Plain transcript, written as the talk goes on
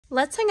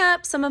Let's hang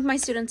up some of my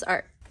students'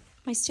 art.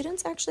 My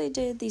students actually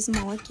did these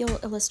molecule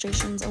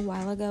illustrations a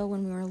while ago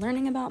when we were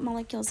learning about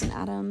molecules and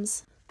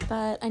atoms,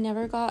 but I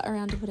never got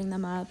around to putting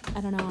them up. I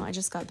don't know, I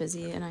just got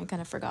busy and I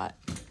kind of forgot.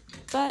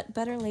 But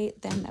better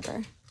late than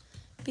never.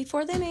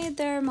 Before they made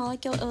their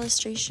molecule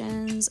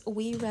illustrations,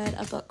 we read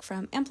a book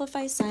from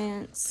Amplify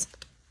Science.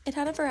 It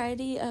had a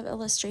variety of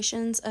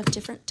illustrations of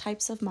different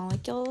types of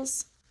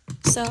molecules.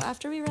 So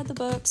after we read the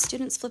book,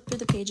 students flipped through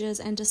the pages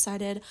and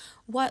decided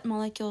what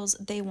molecules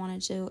they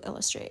wanted to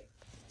illustrate.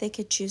 They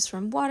could choose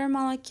from water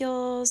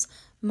molecules,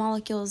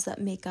 molecules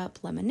that make up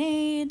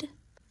lemonade.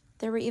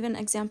 There were even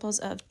examples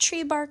of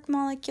tree bark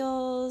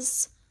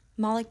molecules,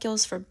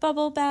 molecules for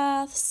bubble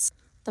baths,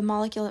 the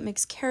molecule that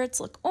makes carrots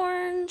look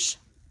orange,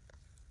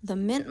 the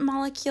mint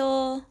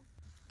molecule.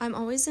 I'm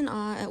always in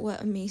awe at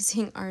what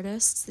amazing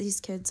artists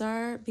these kids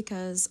are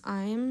because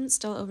I'm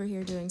still over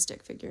here doing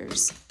stick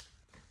figures.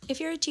 If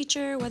you're a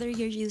teacher, whether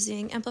you're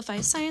using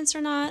Amplify Science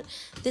or not,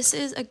 this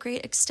is a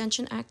great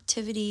extension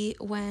activity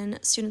when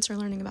students are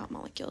learning about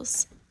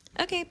molecules.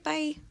 Okay,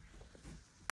 bye.